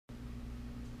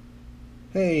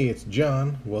Hey, it's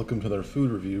John. Welcome to their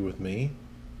food review with me.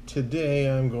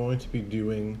 Today I'm going to be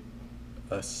doing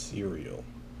a cereal.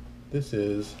 This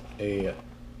is a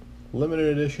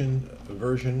limited edition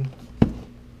version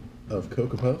of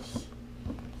Cocoa Puffs.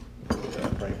 Put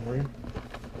that right for you.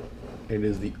 It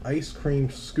is the Ice Cream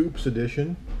Scoops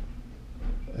edition.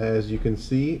 As you can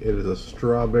see, it is a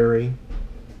strawberry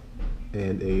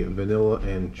and a vanilla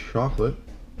and chocolate.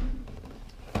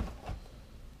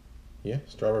 Yeah,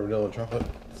 strawberry, vanilla, and chocolate.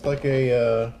 It's like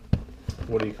a,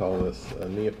 what do you call this? A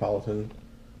Neapolitan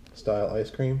style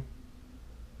ice cream.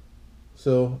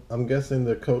 So I'm guessing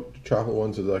the chocolate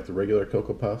ones are like the regular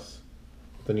Cocoa Puffs.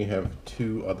 Then you have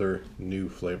two other new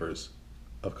flavors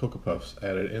of Cocoa Puffs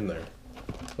added in there.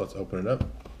 So let's open it up,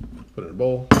 put it in a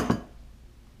bowl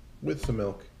with some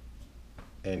milk,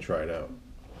 and try it out.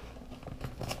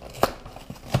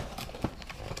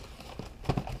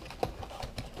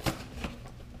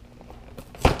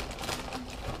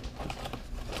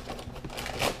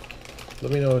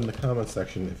 Let me know in the comments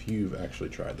section if you've actually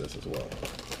tried this as well.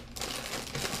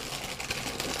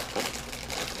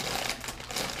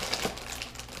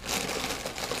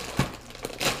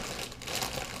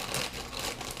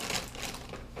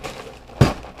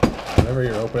 Whenever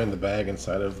you're opening the bag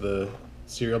inside of the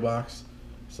cereal box,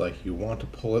 it's like you want to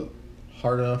pull it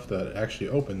hard enough that it actually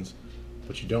opens,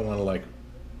 but you don't want to like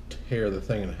tear the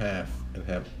thing in half and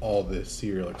have all this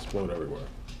cereal explode everywhere.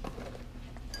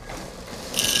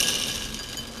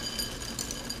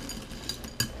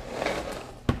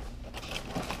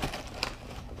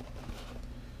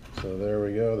 So there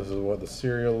we go. This is what the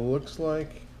cereal looks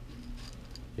like.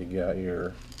 You got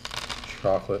your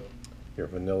chocolate, your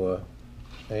vanilla,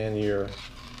 and your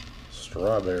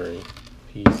strawberry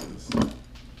pieces.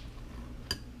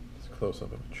 It's a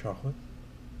close-up of chocolate.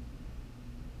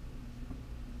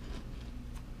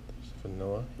 There's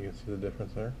vanilla. You can see the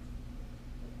difference there.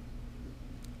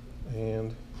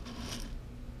 And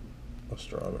a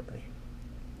strawberry.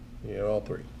 You have all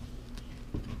three.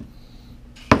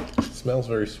 It smells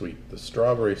very sweet. The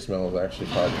strawberry smell is actually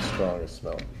probably the strongest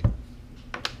smell.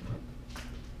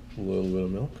 A little bit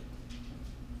of milk.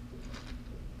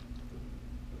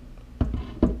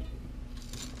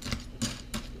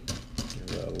 Give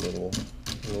that a little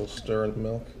stir in the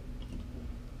milk.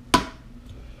 I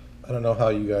don't know how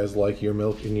you guys like your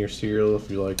milk in your cereal.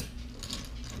 If you like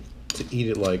to eat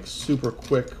it like super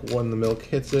quick when the milk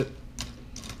hits it.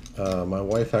 My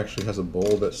wife actually has a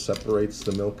bowl that separates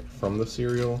the milk from the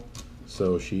cereal,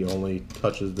 so she only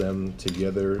touches them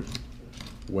together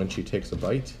when she takes a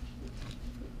bite.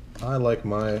 I like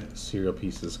my cereal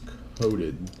pieces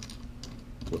coated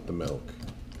with the milk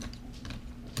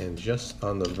and just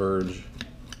on the verge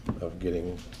of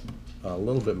getting a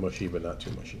little bit mushy, but not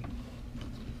too mushy.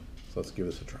 So let's give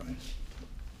this a try.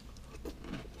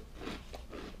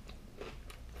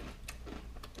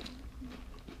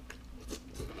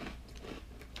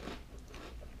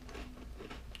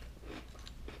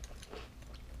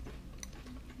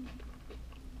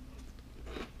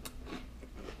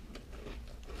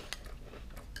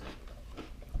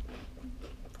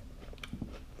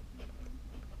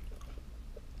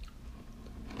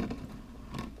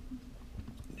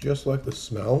 Just like the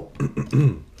smell,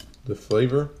 the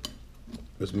flavor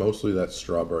is mostly that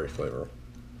strawberry flavor.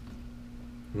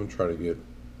 I'm gonna try to get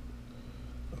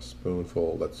a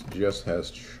spoonful that just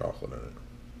has chocolate in it.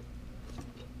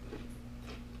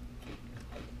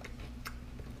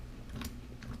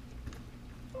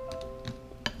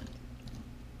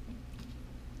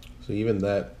 So even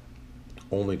that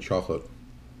only chocolate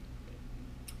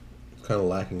is kind of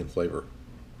lacking in flavor.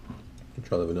 I'll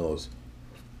try the vanillas.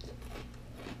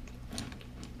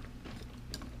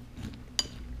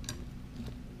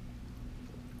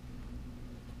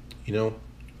 You know,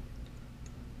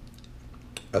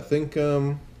 I think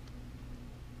they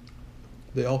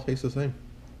all taste the same.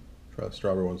 Try the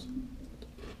strawberry ones.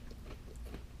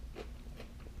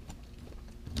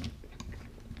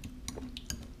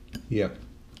 Yeah.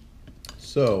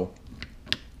 So,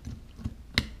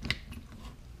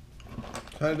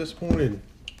 kind of disappointed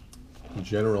in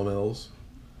General Mills.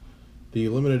 The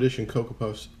limited edition Cocoa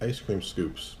Puffs ice cream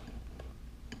scoops.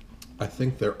 I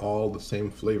think they're all the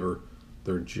same flavor.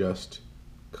 They're just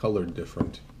colored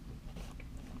different.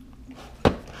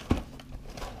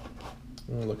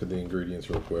 Look at the ingredients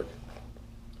real quick.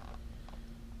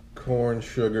 Corn,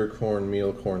 sugar,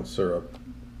 cornmeal, corn syrup.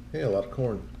 Hey, a lot of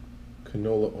corn.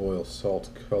 Canola oil,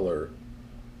 salt, color.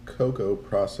 Cocoa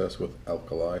processed with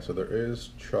alkali, so there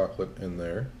is chocolate in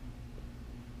there.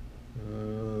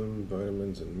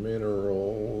 Vitamins and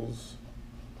minerals.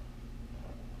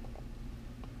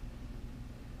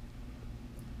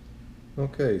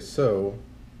 Okay, so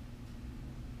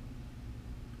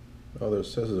there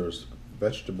says there's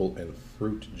vegetable and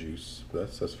fruit juice.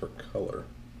 That says for color.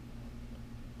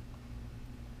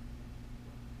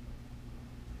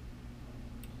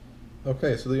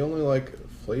 Okay, so the only like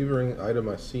flavoring item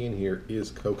I see in here is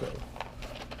cocoa.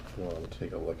 Well, I'll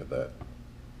take a look at that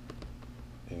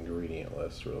ingredient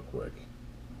list real quick.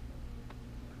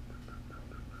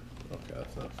 Okay,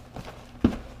 that's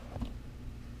enough.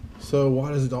 So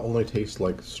why does it only taste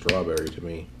like strawberry to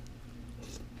me?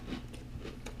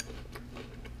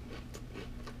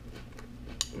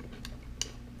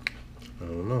 I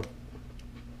don't know.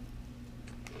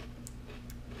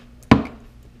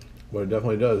 But it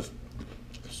definitely does.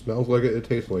 Smells like it, it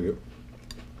tastes like it.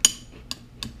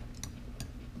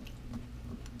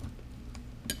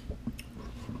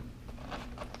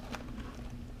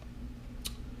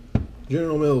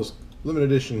 General Mills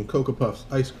limited edition Cocoa Puffs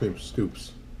ice cream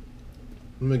scoops.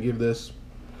 I'm gonna give this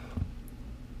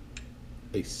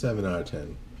a 7 out of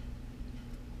 10.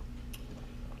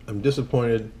 I'm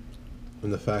disappointed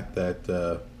in the fact that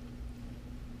the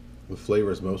flavor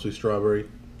is mostly strawberry.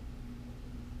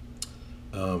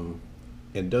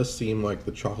 It does seem like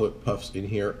the chocolate puffs in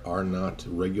here are not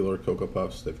regular Cocoa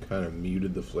Puffs. They've kind of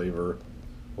muted the flavor.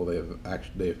 Well, they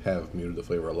have muted the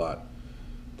flavor a lot.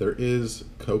 There is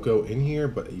cocoa in here,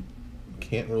 but you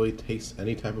can't really taste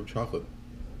any type of chocolate.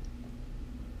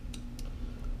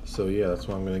 So yeah, that's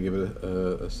why I'm going to give it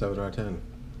a 7 out of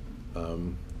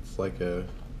 10. It's like a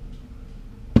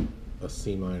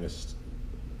C-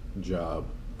 job,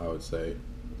 I would say.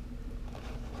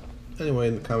 Anyway,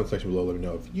 in the comment section below, let me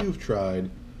know if you've tried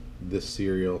this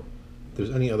cereal, if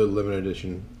there's any other limited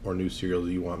edition or new cereals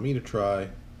you want me to try.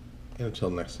 And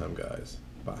until next time, guys,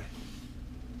 bye.